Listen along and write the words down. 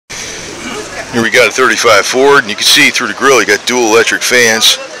Here we got a 35 Ford, and you can see through the grill you got dual electric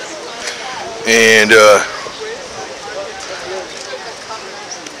fans, and I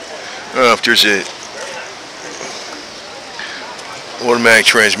don't know if there's a automatic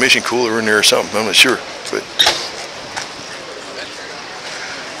transmission cooler in there or something. I'm not sure, but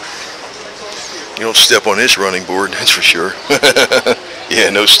you don't step on this running board, that's for sure. Yeah,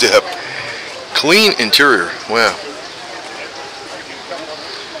 no step. Clean interior. Wow.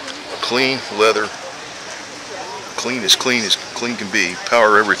 Clean leather. Clean as clean can be.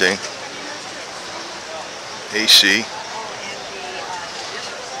 Power everything. AC.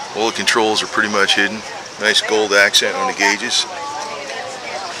 All the controls are pretty much hidden. Nice gold accent on the gauges.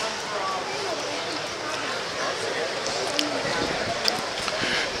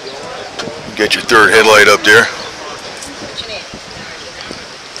 You got your third headlight up there. What's your name?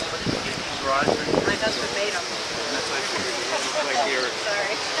 My husband made them.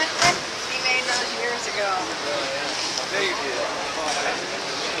 Sorry. He made those years ago.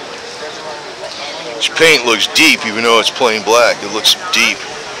 This paint looks deep even though it's plain black. It looks deep.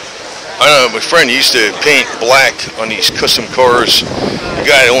 I don't know, my friend used to paint black on these custom cars.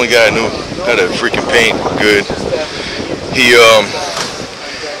 The only guy I knew how to freaking paint good. He,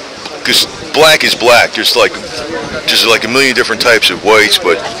 because black is black. There's like a million different types of whites,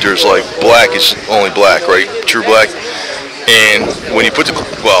 but there's like black is only black, right? True black. And when you put the,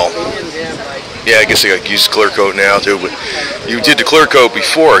 well, yeah, I guess I got to use the clear coat now too, but you did the clear coat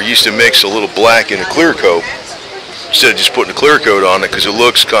before. You used to mix a little black in the clear coat instead of just putting the clear coat on it, because it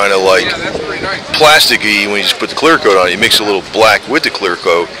looks kind of like plasticky when you just put the clear coat on it. You mix a little black with the clear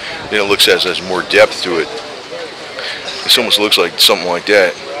coat, then it looks as has more depth to it. It almost looks like something like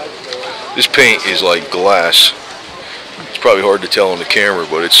that. This paint is like glass. It's probably hard to tell on the camera,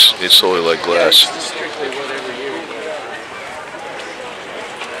 but it's totally like glass.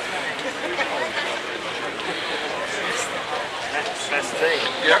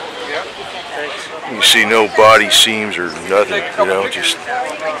 You see no body seams or nothing, you know, just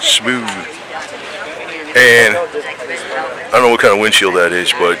smooth. And I don't know what kind of windshield that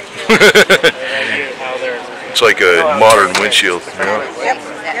is, but it's like a modern windshield, you know. Yep.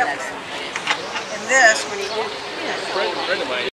 And this, when you